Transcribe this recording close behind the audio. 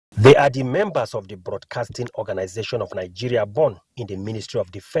They are the members of the Broadcasting Organization of Nigeria born in the Ministry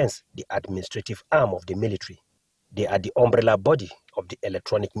of Defense, the administrative arm of the military. They are the umbrella body of the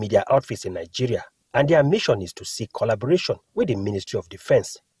electronic media outfits in Nigeria, and their mission is to seek collaboration with the Ministry of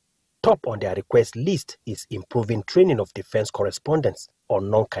Defense. Top on their request list is improving training of defense correspondents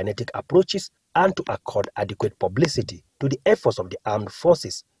on non-kinetic approaches and to accord adequate publicity to the efforts of the armed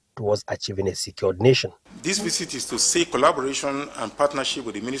forces towards achieving a secured nation. This visit is to seek collaboration and partnership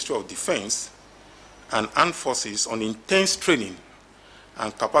with the Ministry of Defense and Armed Forces on intense training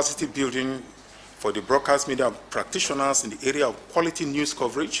and capacity building for the broadcast media practitioners in the area of quality news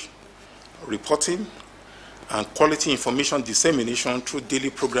coverage, reporting, and quality information dissemination through daily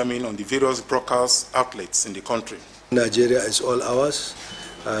programming on the various broadcast outlets in the country. Nigeria is all ours,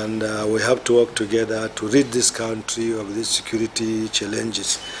 and we have to work together to rid this country of these security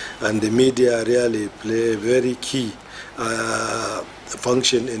challenges. And the media really play a very key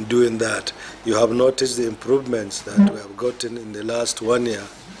function in doing that. You have noticed the improvements that we have gotten in the last 1 year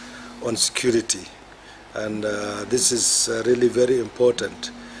on security, and this is really very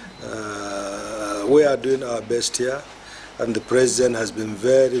important. We are doing our best here, and the president has been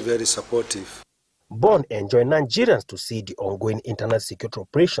very, very supportive. Bond enjoin Nigerians to see the ongoing internal security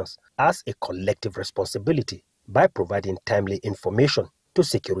operations as a collective responsibility by providing timely information to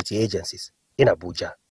security agencies in Abuja.